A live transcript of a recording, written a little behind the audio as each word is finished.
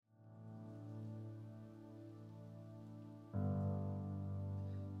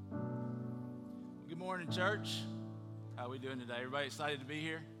morning, church. How are we doing today? Everybody excited to be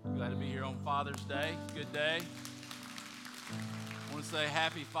here? Glad to be here on Father's Day. Good day. I want to say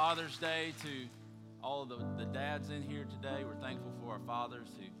happy Father's Day to all of the dads in here today. We're thankful for our fathers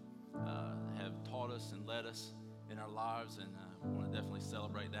who have taught us and led us in our lives, and we want to definitely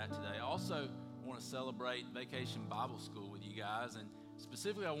celebrate that today. I also want to celebrate Vacation Bible School with you guys, and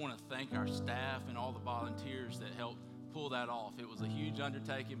specifically I want to thank our staff and all the volunteers that helped pull that off. It was a huge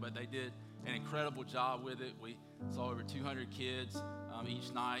undertaking, but they did an incredible job with it. We saw over 200 kids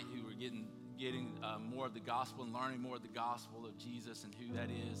each night who were getting more of the gospel and learning more of the gospel of Jesus and who that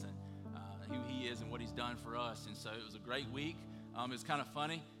is and who he is and what he's done for us. And so it was a great week. It's kind of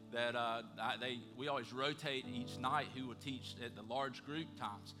funny that we always rotate each night who will teach at the large group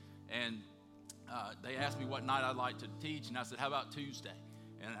times. And they asked me what night I'd like to teach, and I said, how about Tuesday?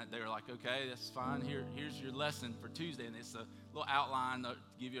 And they were like, okay, that's fine. Here's your lesson for Tuesday. And it's a little outline to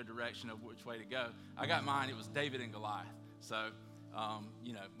give you a direction of which way to go. I got mine. It was David and Goliath. So,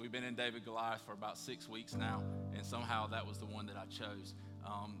 we've been in David Goliath for about 6 weeks now, and somehow that was the one that I chose.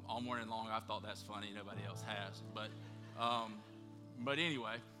 All morning long, I thought that's funny. Nobody else has. But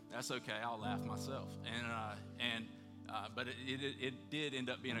anyway, that's okay. I'll laugh myself. But it did end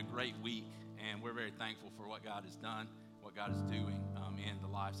up being a great week, and we're very thankful for what God has done, what God is doing in the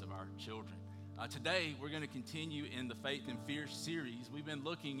lives of our children. Today, we're going to continue in the Faith and Fear series. We've been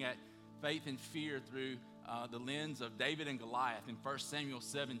looking at faith and fear through the lens of David and Goliath in 1 Samuel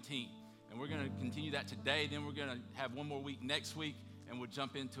 17. And we're going to continue that today. Then we're going to have one more week next week, and we'll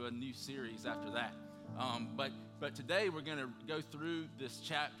jump into a new series after that. But today, we're going to go through this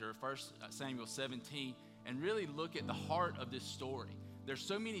chapter, 1 Samuel 17, and really look at the heart of this story. There's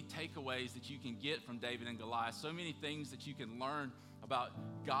so many takeaways that you can get from David and Goliath, so many things that you can learn about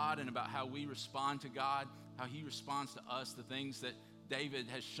God and about how we respond to God, how he responds to us, the things that David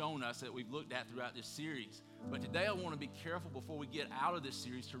has shown us that we've looked at throughout this series. But today I want to be careful before we get out of this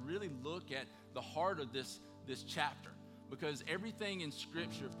series to really look at the heart of this chapter, because everything in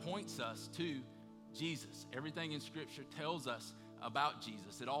Scripture points us to Jesus. Everything in Scripture tells us about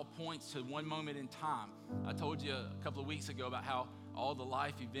Jesus. It all points to one moment in time. I told you a couple of weeks ago about how all the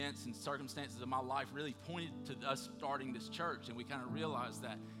life events and circumstances of my life really pointed to us starting this church, and we kind of realized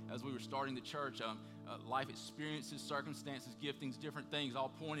that as we were starting the church. Life experiences, circumstances, giftings, different things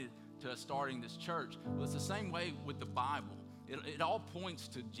all pointed to us starting this church. Well, it's the same way with the Bible. It all points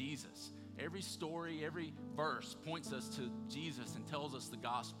to Jesus. Every story, every verse points us to Jesus and tells us the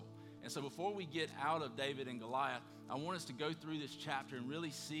gospel. And so before we get out of David and Goliath, I want us to go through this chapter and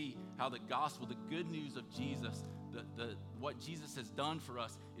really see how the gospel, the good news of Jesus, what Jesus has done for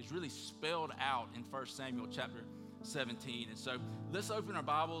us is really spelled out in 1 Samuel chapter 17. And so let's open our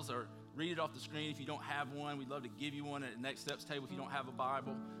Bibles or read it off the screen if you don't have one. We'd love to give you one at the Next Steps table if you don't have a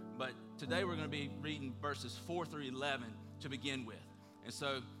Bible. But today we're going to be reading verses 4 through 11 to begin with. And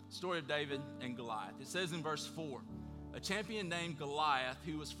so, story of David and Goliath. It says in verse 4, a champion named Goliath,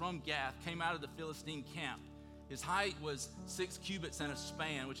 who was from Gath, came out of the Philistine camp. His height was 6 cubits and a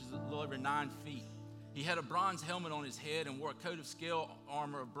span, which is a little over 9 feet. He had a bronze helmet on his head and wore a coat of scale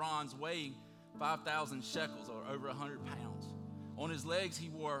armor of bronze weighing 5,000 shekels, or over 100 pounds. On his legs he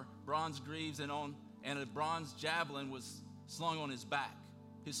wore bronze greaves, and a bronze javelin was slung on his back.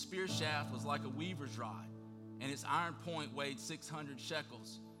 His spear shaft was like a weaver's rod, and its iron point weighed 600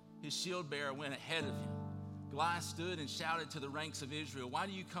 shekels. His shield bearer went ahead of him. Goliath stood and shouted to the ranks of Israel, why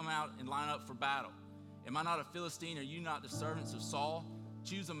do you come out and line up for battle? Am I not a Philistine? Are you not the servants of Saul?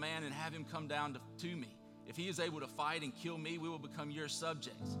 Choose a man and have him come down to me. If he is able to fight and kill me, we will become your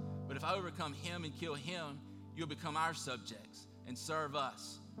subjects. But if I overcome him and kill him, you'll become our subjects and serve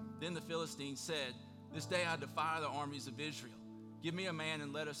us. Then the Philistines said, this day I defy the armies of Israel. Give me a man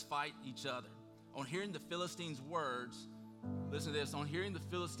and let us fight each other. On hearing the Philistines' words, listen to this, on hearing the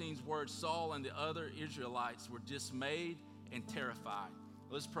Philistines' words, Saul and the other Israelites were dismayed and terrified.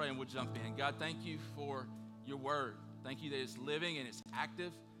 Let's pray and we'll jump in. God, thank you for your word. Thank you that it's living and it's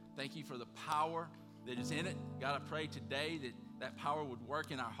active. Thank you for the power that is in it. God, I pray today that that power would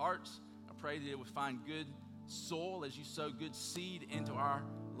work in our hearts. I pray that it would find good soil as you sow good seed into our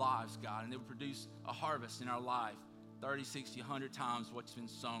lives, God, and it would produce a harvest in our life 30, 60, 100 times what's been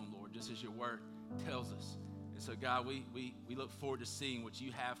sown, Lord, just as your word tells us. And so, God, we look forward to seeing what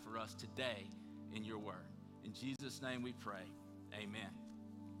you have for us today in your word. In Jesus' name we pray. Amen.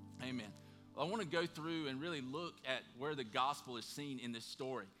 Amen. Well, I want to go through and really look at where the gospel is seen in this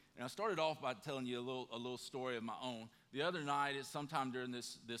story. And I started off by telling you a little story of my own. The other night, is sometime during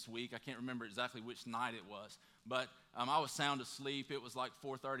this week, I can't remember exactly which night it was, but I was sound asleep. It was like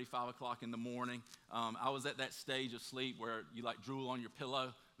 4:30, 5 o'clock in the morning. I was at that stage of sleep where you like drool on your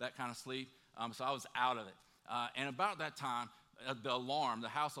pillow, that kind of sleep. so I was out of it. And about that time, the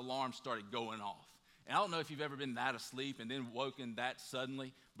house alarm started going off. And I don't know if you've ever been that asleep and then woken that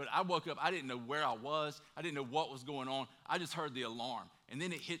suddenly, but I woke up, I didn't know where I was. I didn't know what was going on. I just heard the alarm, and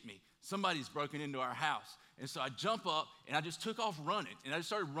then it hit me. Somebody's broken into our house. And so I jump up, and I just took off running, and I just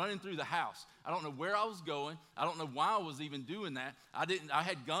started running through the house. I don't know where I was going. I don't know why I was even doing that. I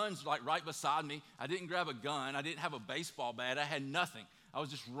had guns like right beside me. I didn't grab a gun. I didn't have a baseball bat. I had nothing. I was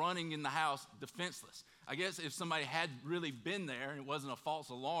just running in the house defenseless. I guess if somebody had really been there and it wasn't a false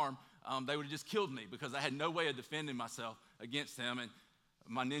alarm, they would have just killed me because I had no way of defending myself against them, and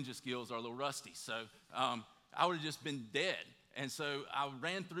my ninja skills are a little rusty. So I would have just been dead. And so I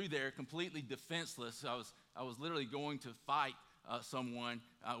ran through there completely defenseless. I was literally going to fight someone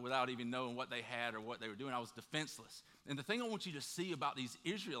without even knowing what they had or what they were doing. I was defenseless. And the thing I want you to see about these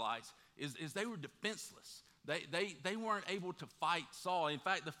Israelites is they were defenseless. They weren't able to fight Saul. In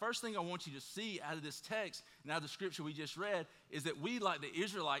fact, the first thing I want you to see out of this text and out of the scripture we just read is that we, like the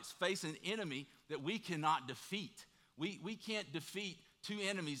Israelites, face an enemy that we cannot defeat. We can't defeat two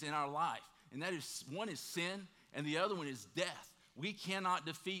enemies in our life, and that is, one is sin and the other one is death. We cannot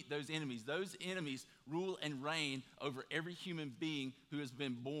defeat those enemies. Those enemies rule and reign over every human being who has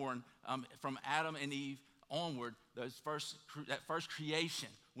been born from Adam and Eve onward. That first creation,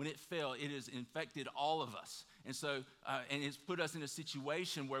 when it fell, it has infected all of us. And so, and it's put us in a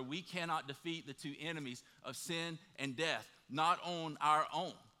situation where we cannot defeat the two enemies of sin and death, not on our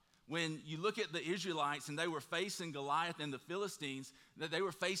own. When you look at the Israelites and they were facing Goliath and the Philistines, that they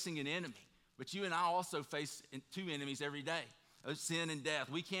were facing an enemy. But you and I also face two enemies every day, sin and death.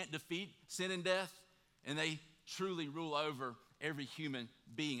 We can't defeat sin and death, and they truly rule over every human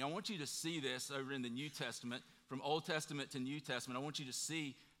being. I want you to see this over in the New Testament, from Old Testament to New Testament. I want you to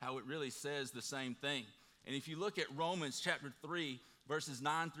see how it really says the same thing. And if you look at Romans chapter 3, verses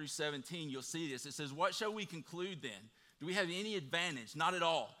 9 through 17, you'll see this. It says, "What shall we conclude then? Do we have any advantage? Not at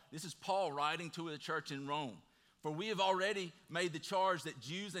all." This is Paul writing to the church in Rome. "For we have already made the charge that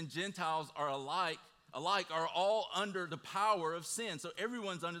Jews and Gentiles are alike are all under the power of sin." So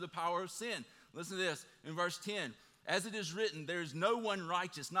everyone's under the power of sin. Listen to this in verse 10. "As it is written, there is no one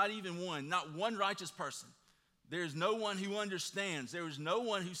righteous, not even one, not one righteous person. There is no one who understands. There is no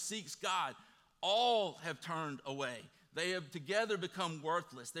one who seeks God. All have turned away. They have together become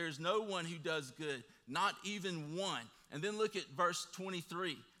worthless. There is no one who does good, not even one." And then look at verse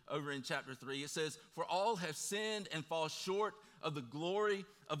 23 over in chapter 3. It says, "For all have sinned and fall short of the glory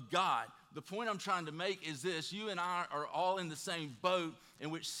of God." The point I'm trying to make is this: you and I are all in the same boat in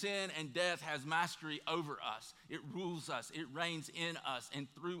which sin and death has mastery over us. It rules us. It reigns in us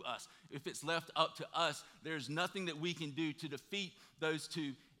and through us. If it's left up to us, there's nothing that we can do to defeat those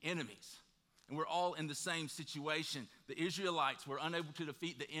two enemies. And we're all in the same situation. The Israelites were unable to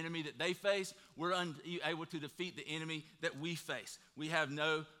defeat the enemy that they face. We're unable to defeat the enemy that we face. We have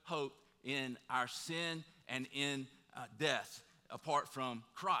no hope in our sin and in death apart from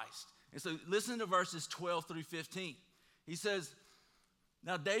Christ. And so listen to verses 12 through 15. He says,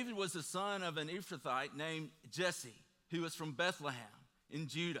 "Now David was the son of an Ephrathite named Jesse, who was from Bethlehem in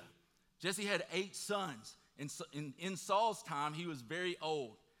Judah. Jesse had 8 sons. In Saul's time, he was very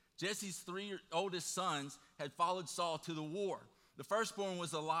old. Jesse's 3 oldest sons had followed Saul to the war. The firstborn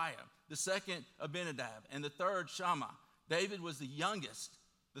was Eliab, the second Abinadab, and the third Shammah. David was the youngest.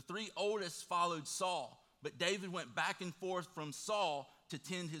 The 3 oldest followed Saul, but David went back and forth from Saul to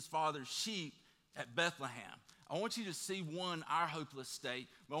tend his father's sheep at Bethlehem." I want you to see, 1, our hopeless state,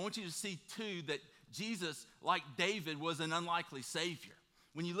 but I want you to see, 2, that Jesus, like David, was an unlikely Savior.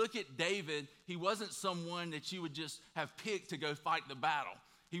 When you look at David, he wasn't someone that you would just have picked to go fight the battle.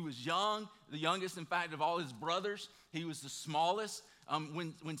 He was young, the youngest, in fact, of all his brothers. He was the smallest.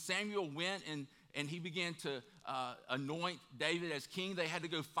 When Samuel went and he began to anoint David as king, they had to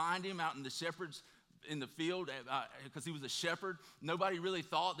go find him out in the shepherds in the field because he was a shepherd. Nobody really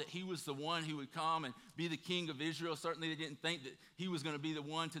thought that he was the one who would come and be the king of Israel. Certainly they didn't think that he was going to be the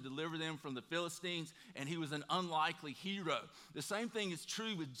one to deliver them from the Philistines, and he was an unlikely hero. The same thing is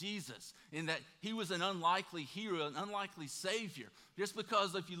true with Jesus, in that he was an unlikely hero, an unlikely Savior. Just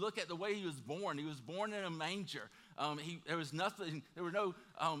because if you look at the way he was born in a manger. There were no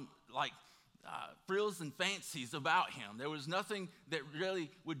frills and fancies about him. There was nothing that really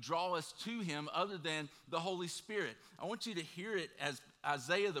would draw us to him other than the Holy Spirit. I want you to hear it as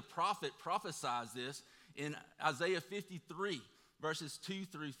Isaiah the prophet prophesies this in Isaiah 53, verses 2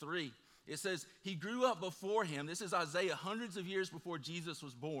 through 3. It says, "He grew up before him." This is Isaiah hundreds of years before Jesus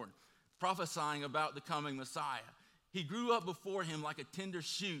was born, prophesying about the coming Messiah. "He grew up before him like a tender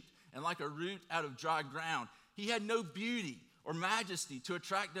shoot and like a root out of dry ground. He had no beauty or majesty to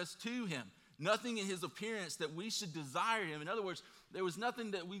attract us to him, nothing in his appearance that we should desire him. In other words, there was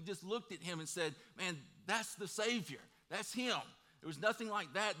nothing that we just looked at him and said, man, that's the Savior. That's him. There was nothing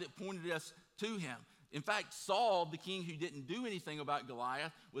like that that pointed us to him. In fact, Saul, the king who didn't do anything about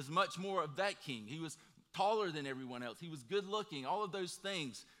Goliath, was much more of that king. He was taller than everyone else. He was good looking. All of those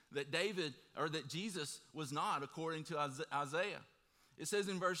things that that Jesus was not, according to Isaiah. It says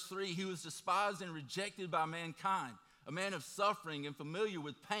in verse 3, he was despised and rejected by mankind, a man of suffering and familiar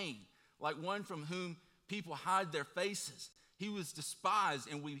with pain, like one from whom people hide their faces. He was despised,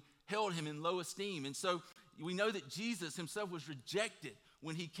 and we held him in low esteem. And so we know that Jesus himself was rejected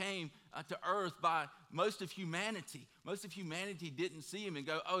when he came to earth by most of humanity. Most of humanity didn't see him and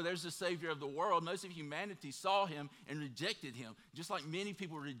go, oh, there's the Savior of the world. Most of humanity saw him and rejected him. Just like many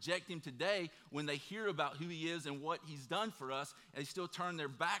people reject him today when they hear about who he is and what he's done for us, and they still turn their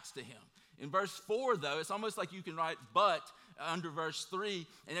backs to him. In verse 4, though, it's almost like you can write but under verse 3.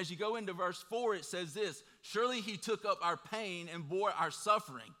 And as you go into verse 4, it says this, surely he took up our pain and bore our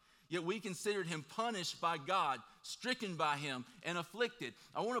suffering. Yet we considered him punished by God, stricken by him, and afflicted.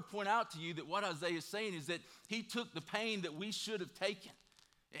 I want to point out to you that what Isaiah is saying is that he took the pain that we should have taken.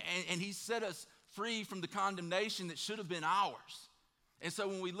 And he set us free from the condemnation that should have been ours. And so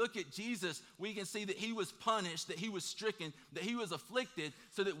when we look at Jesus, we can see that he was punished, that he was stricken, that he was afflicted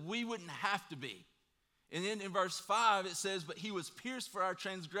so that we wouldn't have to be. And then in verse 5, it says, but he was pierced for our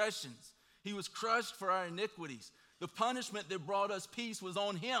transgressions. He was crushed for our iniquities. The punishment that brought us peace was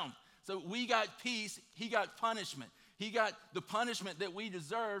on him. So we got peace, he got punishment. He got the punishment that we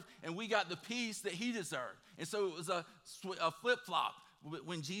deserved, and we got the peace that he deserved. And so it was a flip-flop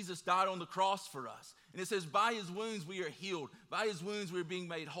when Jesus died on the cross for us. And it says, by his wounds we are healed. By his wounds we're being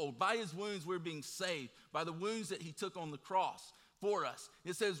made whole. By his wounds we're being saved. By the wounds that he took on the cross for us.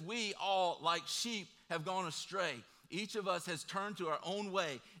 It says, we all, like sheep, have gone astray. Each of us has turned to our own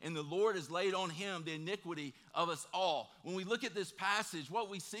way, and the Lord has laid on him the iniquity of us all. When we look at this passage, what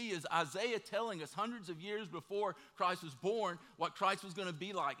we see is Isaiah telling us hundreds of years before Christ was born what Christ was going to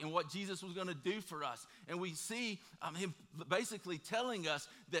be like and what Jesus was going to do for us. And we see him basically telling us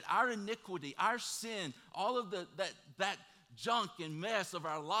that our iniquity, our sin, all of that junk and mess of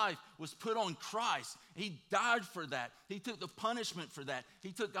our life was put on Christ. He died for that. He took the punishment for that.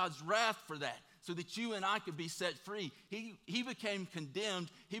 He took God's wrath for that, so that you and I could be set free. He became condemned.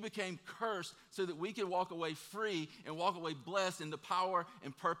 He became cursed so that we could walk away free and walk away blessed in the power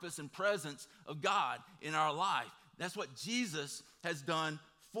and purpose and presence of God in our life. That's what Jesus has done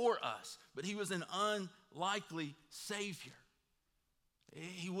for us. But he was an unlikely Savior.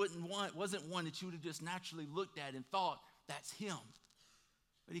 He wasn't one that you would have just naturally looked at and thought, that's him.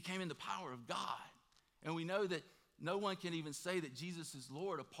 But he came in the power of God. And we know that no one can even say that Jesus is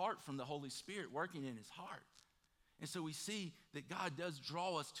Lord apart from the Holy Spirit working in his heart. And so we see that God does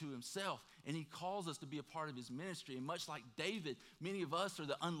draw us to himself, and he calls us to be a part of his ministry. And much like David, many of us are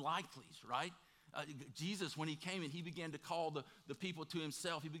the unlikelies, right? Jesus, when he came and he began to call the people to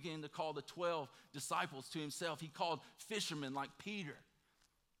himself, he began to call the 12 disciples to himself. He called fishermen like Peter,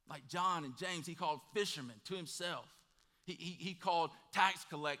 like John and James. He called fishermen to himself. He called tax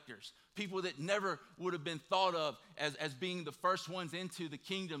collectors, people that never would have been thought of as being the first ones into the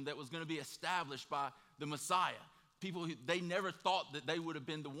kingdom that was going to be established by the Messiah. People who they never thought that they would have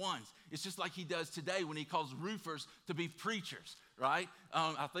been the ones. It's just like he does today when he calls roofers to be preachers, right?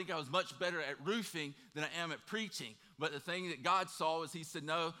 I think I was much better at roofing than I am at preaching. But the thing that God saw is he said,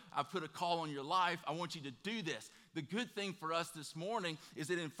 no, I put a call on your life. I want you to do this. The good thing for us this morning is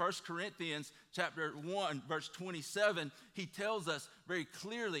that in 1 Corinthians chapter 1, verse 27, he tells us very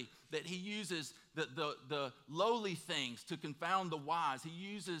clearly that he uses the lowly things to confound the wise. He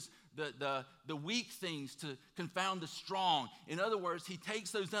uses the weak things to confound the strong. In other words, he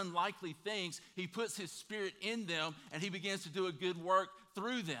takes those unlikely things, he puts his spirit in them, and he begins to do a good work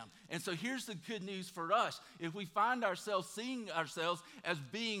through them. And so here's the good news for us. If we find ourselves seeing ourselves as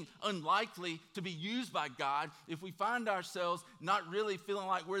being unlikely to be used by God, if we find ourselves not really feeling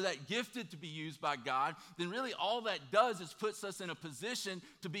like we're that gifted to be used by God, then really all that does is puts us in a position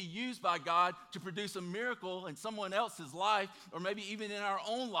to be used by God to produce a miracle in someone else's life, or maybe even in our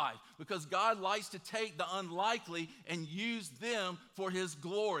own life, because God likes to take the unlikely and use them for his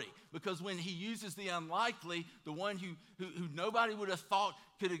glory. Because when he uses the unlikely, the one who nobody would have thought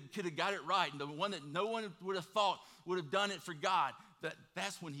could have got it right, and the one that no one would have thought would have done it for God,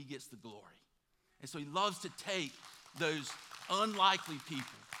 that's when he gets the glory. And so he loves to take those unlikely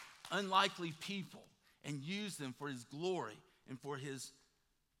people, and use them for his glory and for his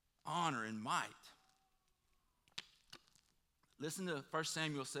honor and might. Listen to 1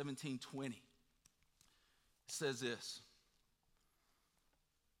 Samuel 17:20. It says this.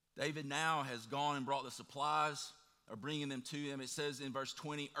 David now has gone and brought the supplies, or bringing them to him. It says in verse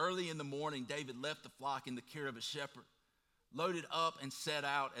 20, early in the morning, David left the flock in the care of a shepherd, loaded up and set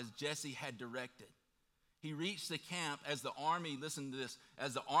out as Jesse had directed. He reached the camp as the army, listen to this,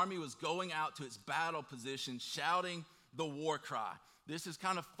 as the army was going out to its battle position, shouting the war cry. This is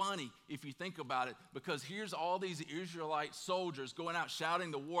kind of funny if you think about it, because here's all these Israelite soldiers going out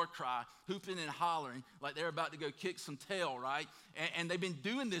shouting the war cry, hooping and hollering like they're about to go kick some tail, right? And they've been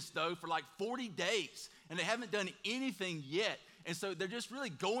doing this, though, for like 40 days, and they haven't done anything yet. And so they're just really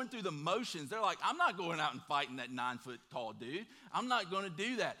going through the motions. They're like, I'm not going out and fighting that 9-foot-tall dude. I'm not going to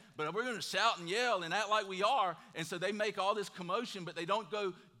do that. But we're going to shout and yell and act like we are. And so they make all this commotion, but they don't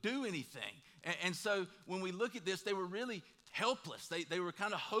go do anything. And so when we look at this, they were really helpless. They were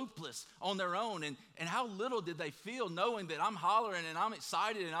kind of hopeless on their own. And how little did they feel knowing that I'm hollering and I'm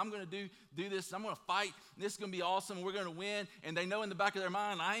excited and I'm going to do this. I'm going to fight. And this is going to be awesome. And we're going to win. And they know in the back of their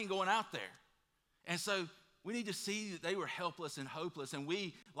mind, I ain't going out there. And so we need to see that they were helpless and hopeless. And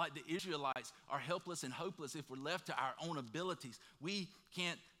we, like the Israelites, are helpless and hopeless if we're left to our own abilities. We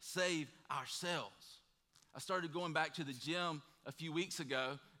can't save ourselves. I started going back to the gym a few weeks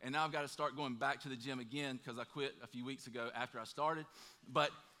ago, and now I've got to start going back to the gym again because I quit a few weeks ago after I started.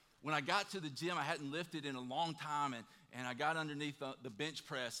 But when I got to the gym, I hadn't lifted in a long time, and I got underneath the bench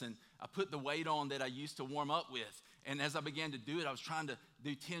press, and I put the weight on that I used to warm up with. And as I began to do it, I was trying to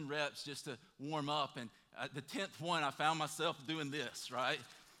do 10 reps just to warm up. And the 10th one, I found myself doing this, right?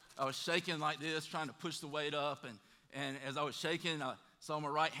 I was shaking like this, trying to push the weight up. And as I was shaking, I saw my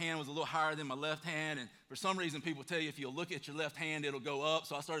right hand was a little higher than my left hand. And for some reason, people tell you if you look at your left hand, it'll go up.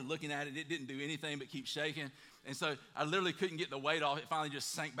 So I started looking at it. It didn't do anything but keep shaking. And so I literally couldn't get the weight off. It finally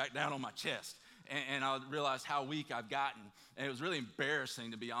just sank back down on my chest. And I realized how weak I've gotten. And it was really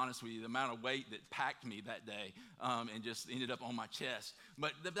embarrassing, to be honest with you, the amount of weight that packed me that day and just ended up on my chest.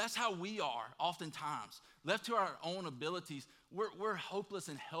 But that's how we are oftentimes. Left to our own abilities, we're hopeless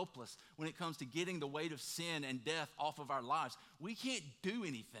and helpless when it comes to getting the weight of sin and death off of our lives. We can't do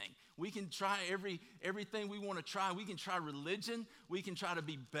anything. We can try everything we want to try. We can try religion. We can try to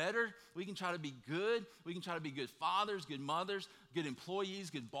be better. We can try to be good. We can try to be good fathers, good mothers, good employees,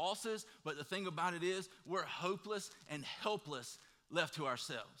 good bosses. But the thing about it is we're hopeless and helpless left to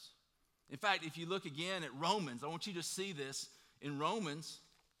ourselves. In fact, if you look again at Romans, I want you to see this in Romans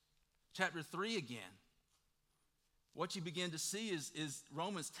chapter 3 again. What you begin to see is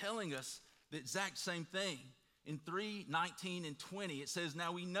Romans telling us the exact same thing. In 3:19 and 20, it says,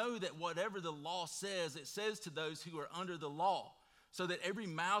 now we know that whatever the law says, it says to those who are under the law, so that every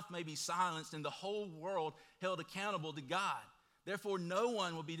mouth may be silenced and the whole world held accountable to God. Therefore, no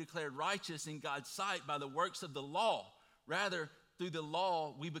one will be declared righteous in God's sight by the works of the law. Rather, through the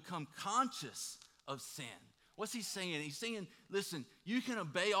law, we become conscious of sin. What's he saying? He's saying, listen, you can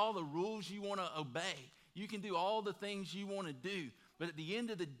obey all the rules you want to obey. You can do all the things you want to do. But at the end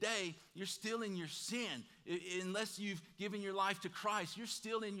of the day, you're still in your sin. Unless you've given your life to Christ, you're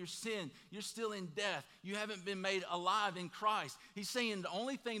still in your sin. You're still in death. You haven't been made alive in Christ. He's saying the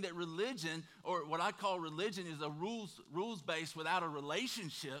only thing that religion, or what I call religion, is a rules-based without a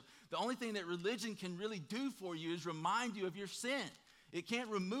relationship. The only thing that religion can really do for you is remind you of your sin. It can't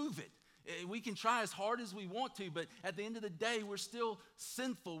remove it. We can try as hard as we want to, but at the end of the day, we're still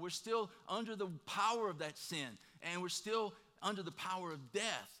sinful. We're still under the power of that sin, and we're still under the power of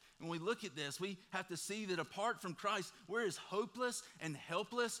death. When we look at this, we have to see that apart from Christ, we're as hopeless and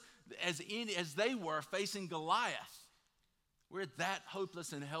helpless as they were facing Goliath. We're that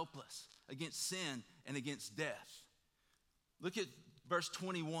hopeless and helpless against sin and against death. Look at verse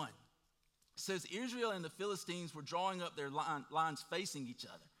 21. It says, Israel and the Philistines were drawing up their lines facing each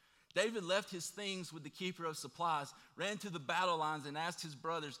other. David left his things with the keeper of supplies, ran to the battle lines, and asked his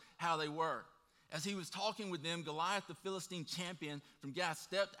brothers how they were. As he was talking with them, Goliath, the Philistine champion from Gath,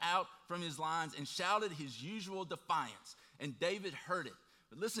 stepped out from his lines and shouted his usual defiance, and David heard it.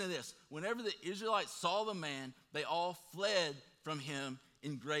 But listen to this. Whenever the Israelites saw the man, they all fled from him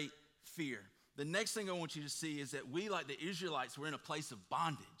in great fear. The next thing I want you to see is that we, like the Israelites, were in a place of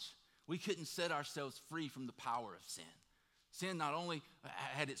bondage. We couldn't set ourselves free from the power of sin. Sin not only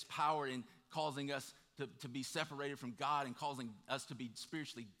had its power in causing us to be separated from God and causing us to be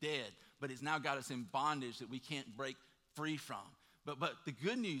spiritually dead, but it's now got us in bondage that we can't break free from. But the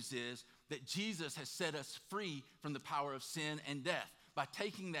good news is that Jesus has set us free from the power of sin and death by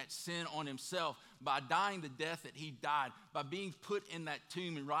taking that sin on himself, by dying the death that he died, by being put in that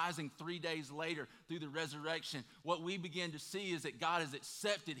tomb and rising 3 days later through the resurrection, what we begin to see is that God has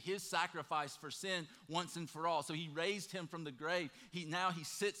accepted his sacrifice for sin once and for all. So he raised him from the grave. Now he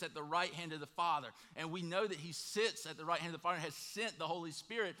sits at the right hand of the Father. And we know that he sits at the right hand of the Father and has sent the Holy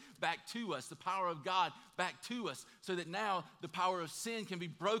Spirit back to us, the power of God back to us, so that now the power of sin can be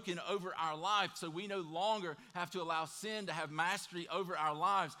broken over our life, so we no longer have to allow sin to have mastery over our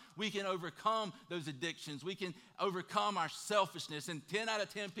lives. We can overcome those addictions. We can overcome our selfishness. And 10 out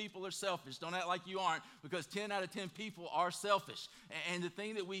of 10 people are selfish. Don't act like you aren't, because 10 out of 10 people are selfish. And the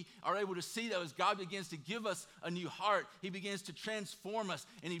thing that we are able to see, though, is God begins to give us a new heart. He begins to transform us,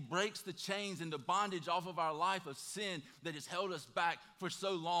 and he breaks the chains and the bondage off of our life of sin that has held us back for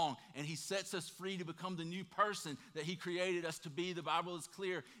so long. And he sets us free to become the new person that he created us to be. The Bible is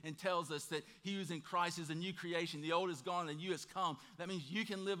clear and tells us that he who's in Christ is a new creation. The old is gone and the new has come. That means you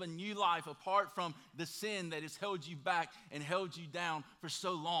can live a new life apart from the sin that has held you back and held you down for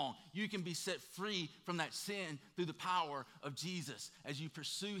so long. You can be set free from that sin through the power of Jesus as you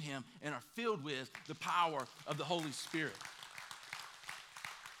pursue him and are filled with the power of the Holy Spirit.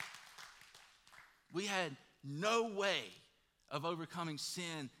 We had no way of overcoming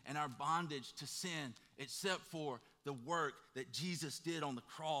sin and our bondage to sin except for the work that Jesus did on the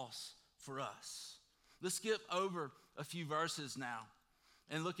cross for us. Let's skip over a few verses now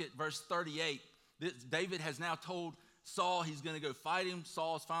and look at verse 38. David has now told Saul he's going to go fight him.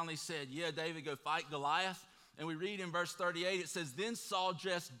 Saul has finally said, yeah, David, go fight Goliath. And we read in verse 38, it says, then Saul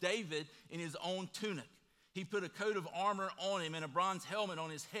dressed David in his own tunic. He put a coat of armor on him and a bronze helmet on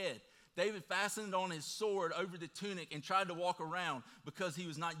his head. David fastened on his sword over the tunic and tried to walk around because he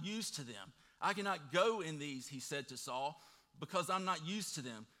was not used to them. I cannot go in these, he said to Saul, because I'm not used to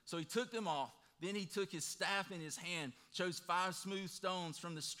them. So he took them off. Then he took his staff in his hand, chose 5 smooth stones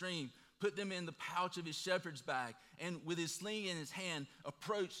from the stream, put them in the pouch of his shepherd's bag, and with his sling in his hand,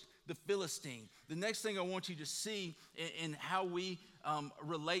 approached the Philistine. The next thing I want you to see in how we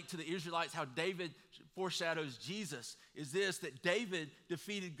relate to the Israelites, how David foreshadows Jesus, is this, that David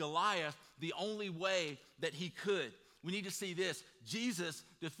defeated Goliath the only way that he could. We need to see this. Jesus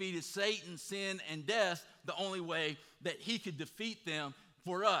defeated Satan, sin, and death the only way that he could defeat them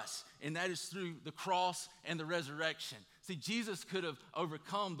for us, and that is through the cross and the resurrection. See, Jesus could have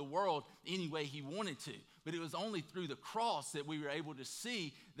overcome the world any way he wanted to, but it was only through the cross that we were able to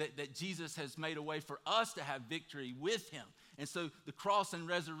see that Jesus has made a way for us to have victory with him. And so the cross and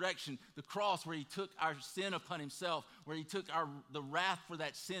resurrection, the cross where he took our sin upon himself, where he took the wrath for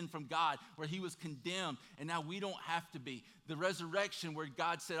that sin from God, where he was condemned, and now we don't have to be. The resurrection where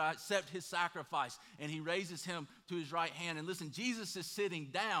God said, I accept his sacrifice, and he raises him to his right hand. And listen, Jesus is sitting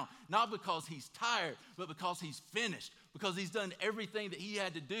down, not because he's tired, but because he's finished, because he's done everything that he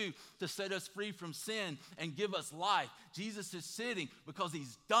had to do to set us free from sin and give us life. Jesus is sitting because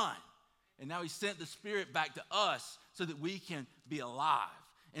he's done. And now he sent the Spirit back to us so that we can be alive.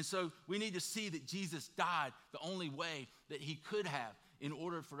 And so we need to see that Jesus died the only way that he could have in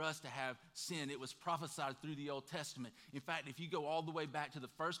order for us to have sin. It was prophesied through the Old Testament. In fact, if you go all the way back to the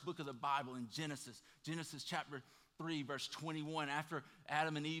first book of the Bible in Genesis chapter 3, verse 21, after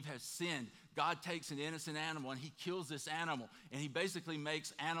Adam and Eve have sinned, God takes an innocent animal and he kills this animal. And he basically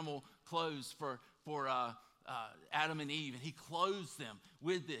makes animal clothes for Adam and Eve, and he clothes them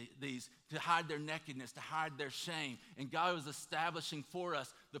with these to hide their nakedness, to hide their shame. And God was establishing for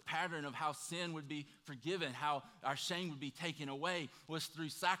us the pattern of how sin would be forgiven, how our shame would be taken away, was through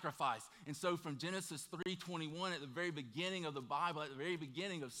sacrifice. And so from Genesis 3:21, at the very beginning of the Bible, at the very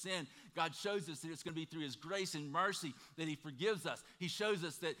beginning of sin, God shows us that it's going to be through his grace and mercy that he forgives us. He shows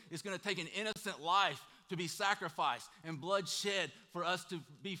us that it's going to take an innocent life to be sacrificed and blood shed for us to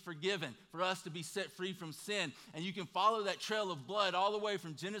be forgiven, for us to be set free from sin. And you can follow that trail of blood all the way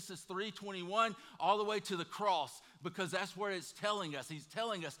from Genesis 3:21 all the way to the cross, because that's where it's telling us. He's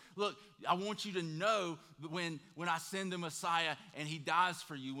telling us, look, I want you to know when I send the Messiah and he dies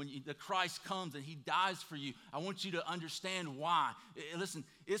for you, when the Christ comes and he dies for you, I want you to understand why. Listen,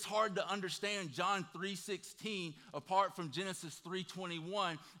 it's hard to understand John 3:16 apart from Genesis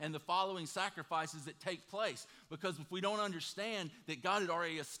 3:21 and the following sacrifices that take place. Because if we don't understand that God had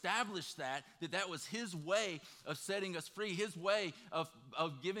already established that was his way of setting us free, his way of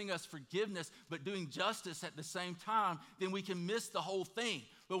giving us forgiveness, but doing justice at the same time, then we can miss the whole thing.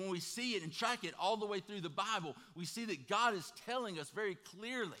 But when we see it and track it all the way through the Bible, we see that God is telling us very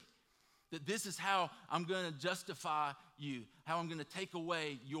clearly that this is how I'm going to justify you, how I'm going to take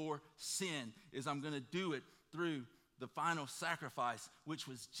away your sin, is I'm going to do it through the final sacrifice, which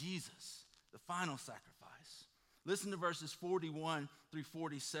was Jesus, the final sacrifice. Listen to verses 41 through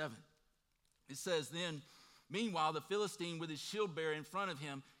 47. It says, then, meanwhile, the Philistine with his shield bearer in front of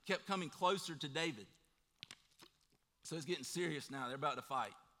him kept coming closer to David. So it's getting serious now. They're about to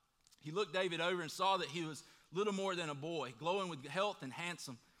fight. He looked David over and saw that he was little more than a boy, glowing with health and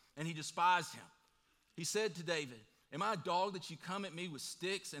handsome, and he despised him. He said to David, am I a dog that you come at me with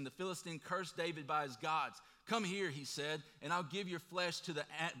sticks? And the Philistine cursed David by his gods. Come here, he said, and I'll give your flesh to the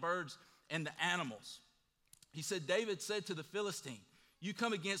birds and the animals. He said, David said to the Philistine, you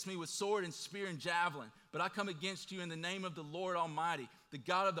come against me with sword and spear and javelin, but I come against you in the name of the Lord Almighty, the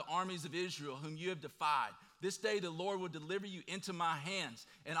God of the armies of Israel, whom you have defied. This day the Lord will deliver you into my hands,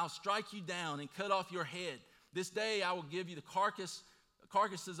 and I'll strike you down and cut off your head. This day I will give you the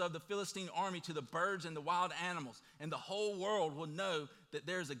carcasses of the Philistine army to the birds and the wild animals, and the whole world will know that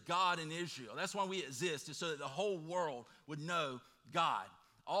there's a God in Israel. That's why we exist, is so that the whole world would know God.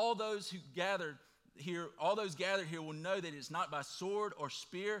 All those gathered here will know that it's not by sword or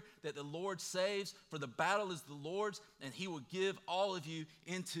spear that the Lord saves, for the battle is the Lord's, and he will give all of you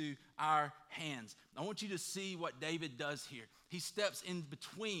into our hands. I want you to see what David does here. He steps in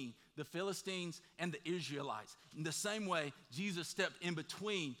between the Philistines and the Israelites. In the same way, Jesus stepped in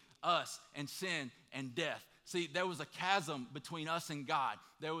between us and sin and death. See, there was a chasm between us and God.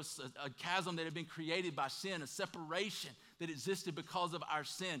 There was a chasm that had been created by sin, a separation that existed because of our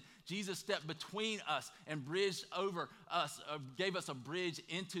sin. Jesus stepped between us and bridged over us, gave us a bridge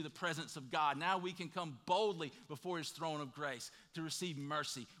into the presence of God. Now we can come boldly before his throne of grace to receive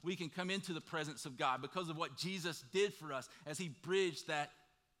mercy. We can come into the presence of God because of what Jesus did for us as he bridged that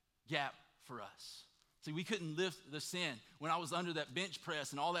gap for us. See, we couldn't lift the sin when I was under that bench press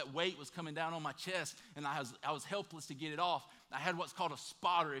and all that weight was coming down on my chest and I was helpless to get it off. I had what's called a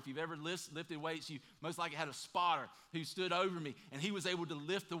spotter. If you've ever lifted weights, you most likely had a spotter who stood over me, and he was able to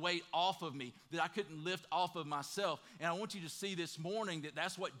lift the weight off of me that I couldn't lift off of myself. And I want you to see this morning that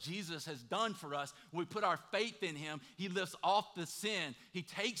that's what Jesus has done for us. When we put our faith in him, he lifts off the sin. He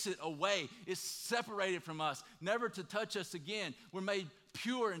takes it away. It's separated from us, never to touch us again. We're made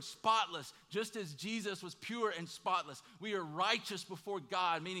pure and spotless, just as Jesus was pure and spotless. We are righteous before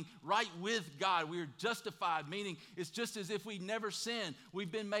God, meaning right with God. We are justified, meaning it's just as if we never sinned.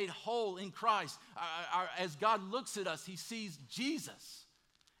 We've been made whole in Christ. As God looks at us, he sees Jesus.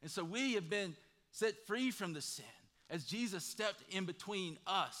 And so we have been set free from the sin as Jesus stepped in between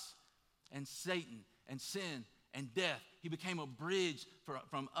us and Satan and sin and death. He became a bridge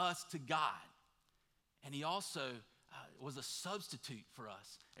from us to God. And he also was a substitute for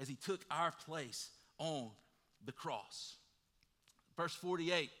us as he took our place on the cross. Verse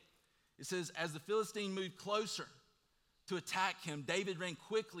 48, it says, as the Philistine moved closer to attack him, David ran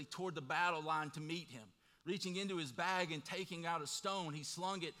quickly toward the battle line to meet him. Reaching into his bag and taking out a stone, he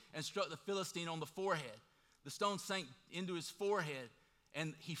slung it and struck the Philistine on the forehead. The stone sank into his forehead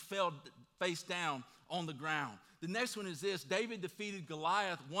and he fell face down on the ground. The next one is this: David defeated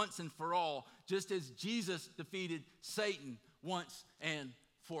Goliath once and for all, just as Jesus defeated Satan once and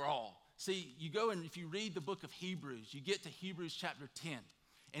for all. See, you go and if you read the book of Hebrews, you get to Hebrews chapter 10,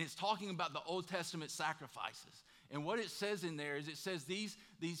 and it's talking about the Old Testament sacrifices. And what it says in there is it says these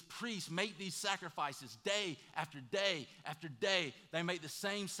priests make these sacrifices day after day after day. They make the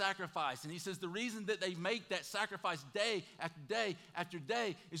same sacrifice. And he says the reason that they make that sacrifice day after day after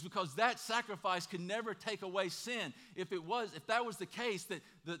day is because that sacrifice could never take away sin. If that was the case, that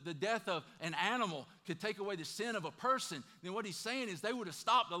the death of an animal could take away the sin of a person, then what he's saying is they would have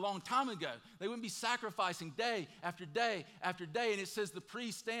stopped a long time ago. They wouldn't be sacrificing day after day after day. And it says the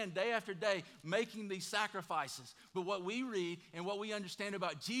priests stand day after day making these sacrifices. But what we read and what we understand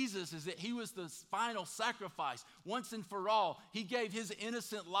about Jesus is that he was the final sacrifice once and for all. He gave his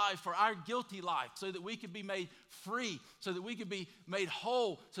innocent life for our guilty life so that we could be made free, so that we could be made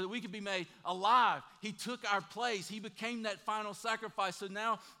whole, so that we could be made alive. He took our place. He became that final sacrifice. So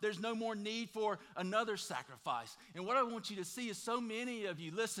now there's no more need for another sacrifice. And what I want you to see is so many of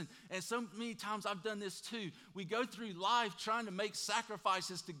you, listen, and so many times I've done this too. We go through life trying to make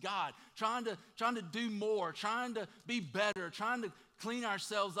sacrifices to God, trying to do more, trying to be better, trying to clean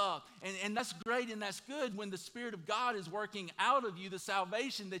ourselves up. And that's great and that's good when the Spirit of God is working out of you the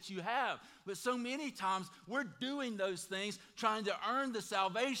salvation that you have. But so many times we're doing those things trying to earn the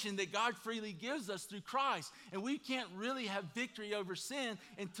salvation that God freely gives us through Christ. And we can't really have victory over sin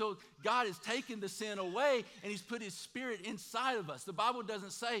until God has taken the sin away and he's put his Spirit inside of us. The Bible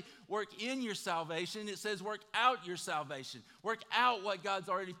doesn't say work in your salvation. It says work out your salvation. Work out what God's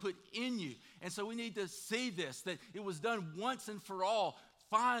already put in you. And so we need to see this, that it was done once and for all,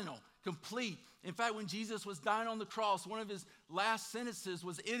 final, complete. In fact, when Jesus was dying on the cross, one of his last sentences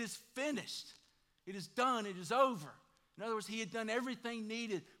was, "It is finished. It is done. It is over." In other words, he had done everything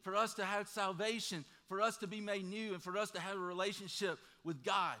needed for us to have salvation, for us to be made new, and for us to have a relationship with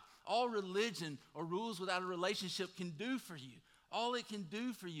God. All religion or rules without a relationship can do for you, all it can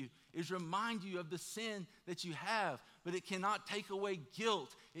do for you is remind you of the sin that you have, but it cannot take away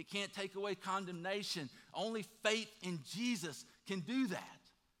guilt. It can't take away condemnation. Only faith in Jesus can do that.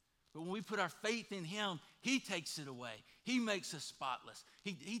 But when we put our faith in him, he takes it away. He makes us spotless.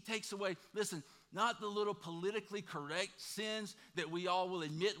 He takes away, listen, not the little politically correct sins that we all will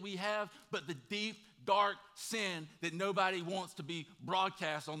admit we have, but the deep, dark sin that nobody wants to be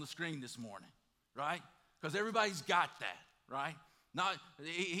broadcast on the screen this morning, right? Because everybody's got that, right?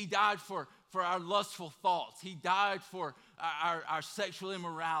 He died for our lustful thoughts. He died for our sexual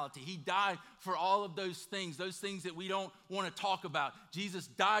immorality. He died for all of those things that we don't want to talk about. Jesus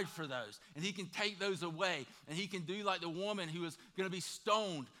died for those, and he can take those away, and he can do like the woman who was going to be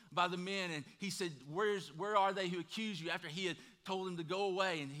stoned by the men, and he said, where are they who accuse you, after he had told him to go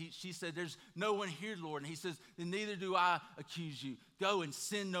away, and she said, there's no one here, Lord. And he says, then neither do I accuse you. Go and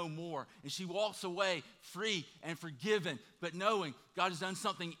sin no more. And she walks away free and forgiven, but knowing God has done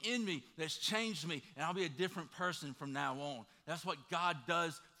something in me that's changed me, and I'll be a different person from now on. That's what God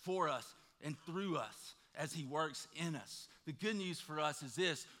does for us and through us as he works in us. The good news for us is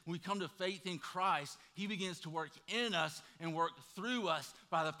this: when we come to faith in Christ, he begins to work in us and work through us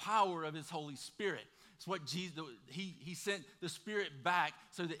by the power of his Holy Spirit. It's what Jesus, he sent the Spirit back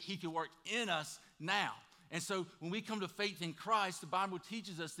so that he could work in us now. And so when we come to faith in Christ, the Bible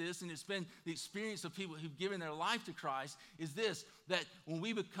teaches us this, and it's been the experience of people who've given their life to Christ, is this, that when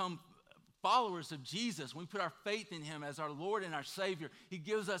we become followers of Jesus, when we put our faith in him as our Lord and our Savior, he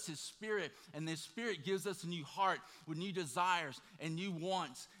gives us his Spirit, and the Spirit gives us a new heart with new desires and new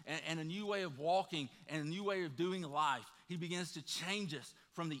wants and a new way of walking and a new way of doing life. He begins to change us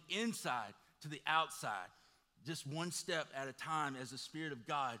from the inside to the outside, just one step at a time as the Spirit of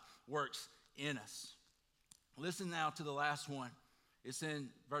God works in us. Listen now to the last one. It's in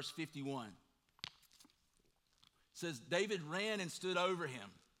verse 51. It says, David ran and stood over him.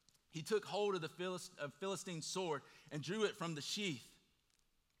 He took hold of the Philistine sword and drew it from the sheath.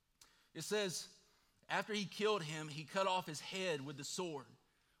 It says, after he killed him, he cut off his head with the sword.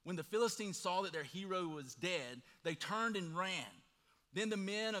 When the Philistines saw that their hero was dead, they turned and ran. Then the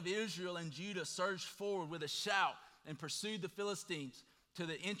men of Israel and Judah surged forward with a shout and pursued the Philistines to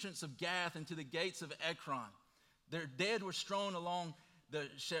the entrance of Gath and to the gates of Ekron. Their dead were strewn along that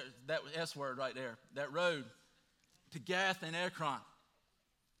S word right there, that road, to Gath and Ekron.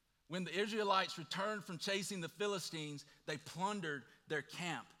 When the Israelites returned from chasing the Philistines, they plundered their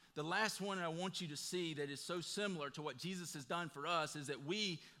camp. The last one I want you to see that is so similar to what Jesus has done for us is that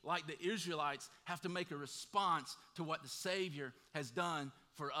we, like the Israelites, have to make a response to what the Savior has done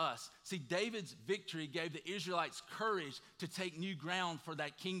for us. See, David's victory gave the Israelites courage to take new ground for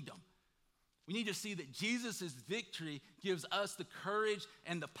that kingdom. We need to see that Jesus' victory gives us the courage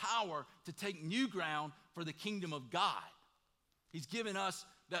and the power to take new ground for the kingdom of God. He's given us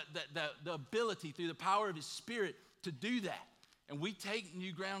the ability through the power of his Spirit to do that. And we take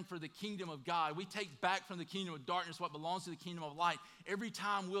new ground for the kingdom of God. We take back from the kingdom of darkness what belongs to the kingdom of light. Every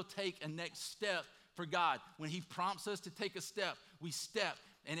time we'll take a next step for God. When he prompts us to take a step, we step.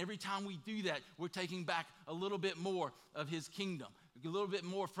 And every time we do that, we're taking back a little bit more of his kingdom. A little bit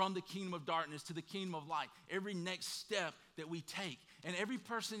more from the kingdom of darkness to the kingdom of light. Every next step that we take. And every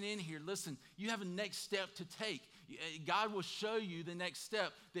person in here, listen, you have a next step to take. God will show you the next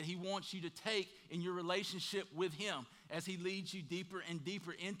step that he wants you to take in your relationship with him as he leads you deeper and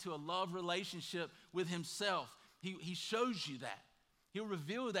deeper into a love relationship with himself. He shows you that. He'll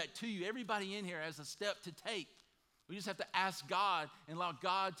reveal that to you. Everybody in here has a step to take. We just have to ask God and allow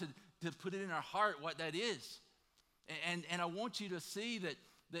God to put it in our heart what that is. And I want you to see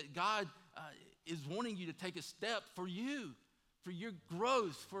that God is wanting you to take a step for you, for your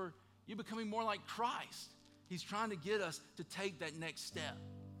growth, for you becoming more like Christ. He's trying to get us to take that next step.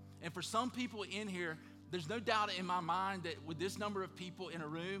 And for some people in here, there's no doubt in my mind that with this number of people in a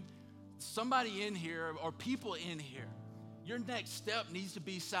room, somebody in here or people in here, your next step needs to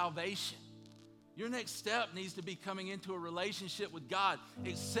be salvation. Your next step needs to be coming into a relationship with God,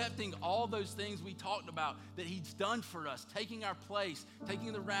 accepting all those things we talked about that he's done for us, taking our place,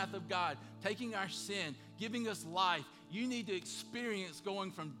 taking the wrath of God, taking our sin, giving us life. You need to experience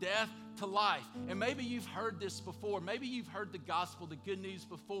going from death to life. And maybe you've heard this before. Maybe you've heard the gospel, the good news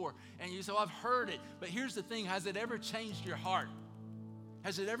before. And you say, well, I've heard it. But here's the thing. Has it ever changed your heart?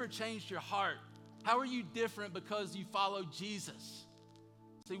 Has it ever changed your heart? How are you different because you follow Jesus?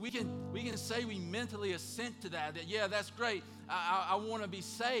 See, we can say we mentally assent to that yeah, that's great. I want to be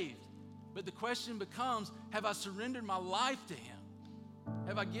saved. But the question becomes, have I surrendered my life to him?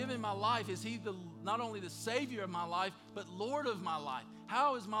 Have I given my life? Is he not only the Savior of my life, but Lord of my life?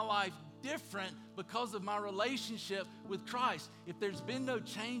 How is my life different because of my relationship with Christ? If there's been no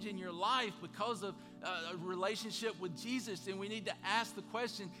change in your life because of a relationship with Jesus, then we need to ask the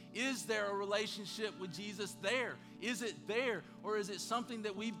question, is there a relationship with Jesus there? Is it there, or is it something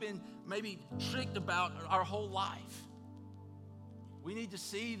that we've been maybe tricked about our whole life? We need to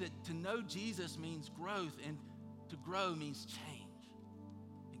see that to know Jesus means growth, and to grow means change.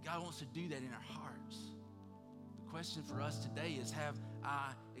 And God wants to do that in our hearts. The question for us today is, have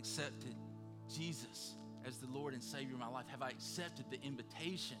I accepted Jesus as the Lord and Savior of my life? Have I accepted the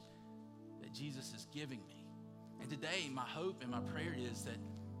invitation that Jesus is giving me? And today, my hope and my prayer is that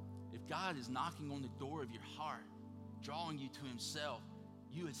if God is knocking on the door of your heart, drawing you to himself,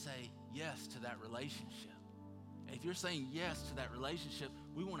 you would say yes to that relationship. And if you're saying yes to that relationship,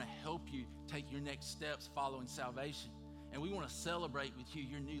 we want to help you take your next steps following salvation. And we want to celebrate with you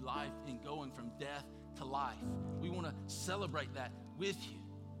your new life in going from death to life. We want to celebrate that with you.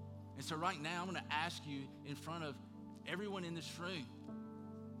 And so right now, I'm going to ask you in front of everyone in this room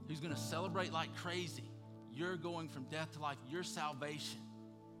who's going to celebrate like crazy, you're going from death to life, your salvation,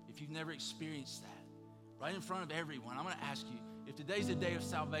 if you've never experienced that. Right in front of everyone, I'm going to ask you, if today's a day of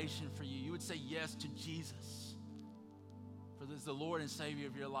salvation for you, you would say yes to Jesus. For this is the Lord and Savior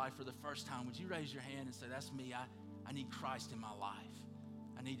of your life for the first time. Would you raise your hand and say, that's me, I need Christ in my life.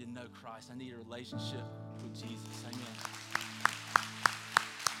 I need to know Christ. I need a relationship with Jesus. Amen.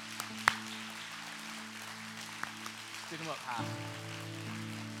 Stick them up high.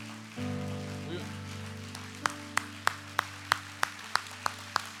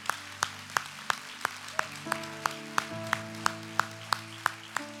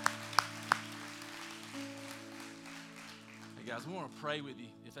 Hey guys, we want to pray with you,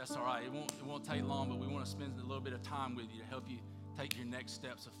 if that's all right. It won't take long, but we want to spend a little bit of time with you to help you take your next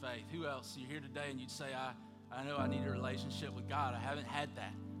steps of faith. Who else? You're here today and you'd say, I know I need a relationship with God. I haven't had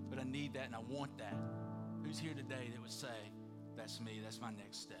that, but I need that and I want that. Who's here today that would say, that's me, that's my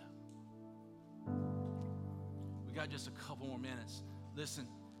next step? We got just a couple more minutes. Listen,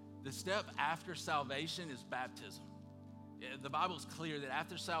 the step after salvation is baptism. The Bible's clear that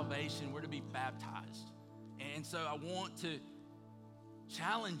after salvation, we're to be baptized. And so I want to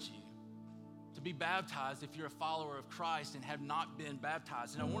challenge you to be baptized if you're a follower of Christ and have not been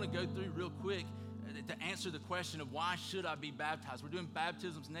baptized. And I want to go through real quick to answer the question of why should I be baptized? We're doing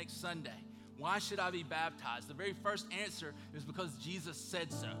baptisms next Sunday. Why should I be baptized? The very first answer is because Jesus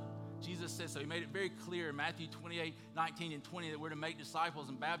said so. Jesus said so. He made it very clear in Matthew 28, 19, and 20 that we're to make disciples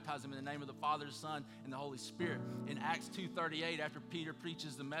and baptize them in the name of the Father, the Son, and the Holy Spirit. In Acts 2:38, after Peter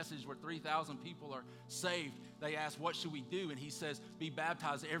preaches the message where 3,000 people are saved, they ask, what should we do? And he says, be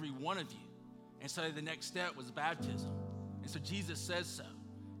baptized, every one of you. And so the next step was baptism. And so Jesus says so.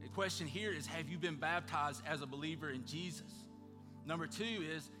 The question here is, have you been baptized as a believer in Jesus? Number two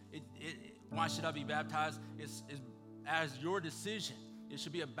is, why should I be baptized? Is as your decision. It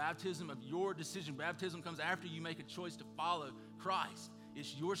should be a baptism of your decision. Baptism comes after you make a choice to follow Christ.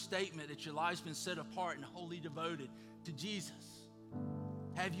 It's your statement that your life's been set apart and wholly devoted to Jesus.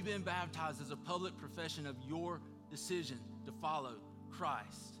 Have you been baptized as a public profession of your decision to follow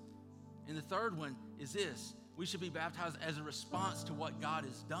Christ? And the third one is this. We should be baptized as a response to what God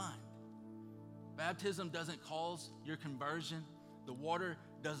has done. Baptism doesn't cause your conversion. The water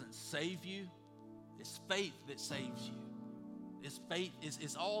doesn't save you. It's faith that saves you. It's faith.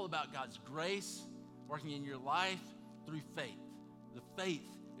 It's all about God's grace working in your life through faith. The faith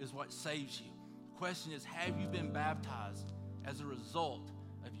is what saves you. The question is, have you been baptized as a result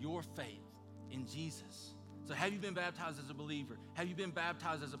of your faith in Jesus? So have you been baptized as a believer? Have you been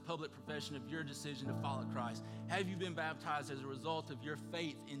baptized as a public profession of your decision to follow Christ? Have you been baptized as a result of your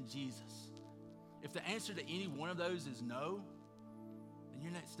faith in Jesus? If the answer to any one of those is no, then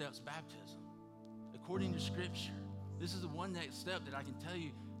your next step is baptism. According to Scripture, this is the one next step that I can tell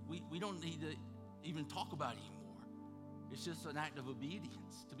you we don't need to even talk about anymore. It's just an act of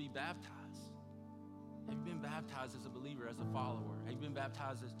obedience to be baptized. Have you been baptized as a believer, as a follower? Have you been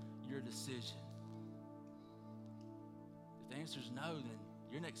baptized as your decision? If the answer is no, then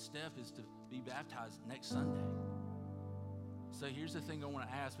your next step is to be baptized next Sunday. So here's the thing I want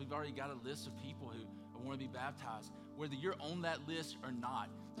to ask. We've already got a list of people who want to be baptized. Whether you're on that list or not,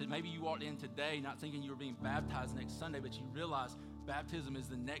 that maybe you walked in today not thinking you were being baptized next Sunday, but you realize baptism is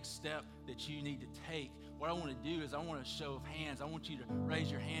the next step that you need to take. what I want to do is I want a show of hands. I want you to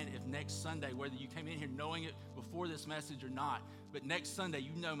raise your hand if next Sunday, whether you came in here knowing it before this message or not, but next Sunday, you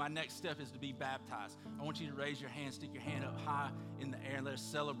know my next step is to be baptized. I want you to raise your hand, stick your hand up high in the air, and let us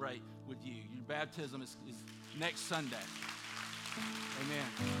celebrate with you. Your baptism is next Sunday. Amen.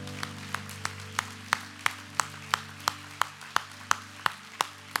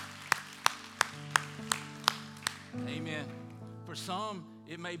 Amen. For some,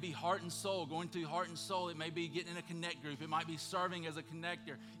 it may be heart and soul, going through heart and soul. It may be getting in a connect group. It might be serving as a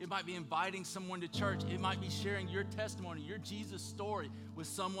connector. It might be inviting someone to church. It might be sharing your testimony, your Jesus story with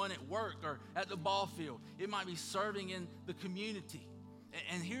someone at work or at the ball field. It might be serving in the community.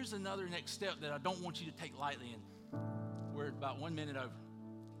 And here's another next step that I don't want you to take lightly. And we're about 1 minute over.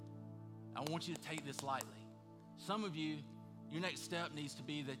 I want you to take this lightly. Some of you, your next step needs to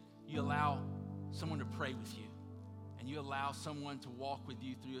be that you allow someone to pray with you. And you allow someone to walk with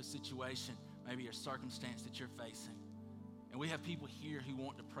you through a situation, maybe a circumstance that you're facing. And we have people here who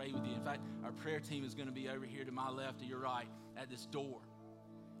want to pray with you. In fact, our prayer team is going to be over here to my left or your right at this door.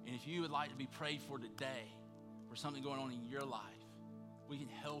 And if you would like to be prayed for today, for something going on in your life, we can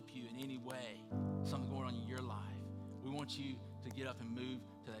help you in any way, something going on in your life. We want you to get up and move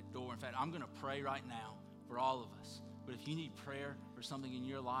to that door. In fact, I'm going to pray right now for all of us. But if you need prayer for something in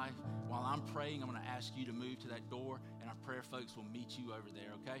your life, while I'm praying, I'm going to ask you to move to that door, and our prayer folks will meet you over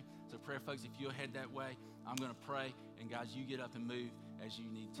there, okay? So prayer folks, if you'll head that way, I'm going to pray, and guys, you get up and move as you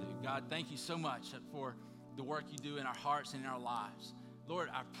need to. God, thank you so much for the work you do in our hearts and in our lives. Lord,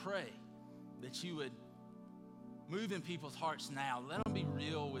 I pray that you would move in people's hearts now. Let them be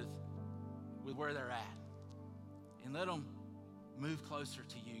real with where they're at, and let them move closer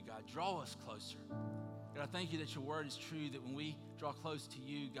to you, God. Draw us closer. God, I thank you that your word is true, that when we draw close to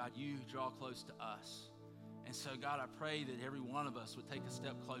you, God, you draw close to us. And so, God, I pray that every one of us would take a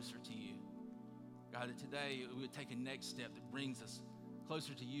step closer to you. God, that today we would take a next step that brings us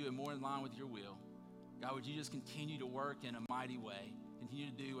closer to you and more in line with your will. God, would you just continue to work in a mighty way, continue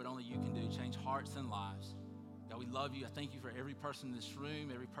to do what only you can do, change hearts and lives. God, we love you. I thank you for every person in this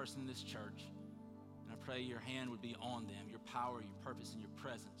room, every person in this church. And I pray your hand would be on them, your power, your purpose, and your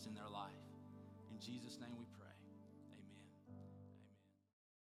presence in their life. In Jesus' name we pray.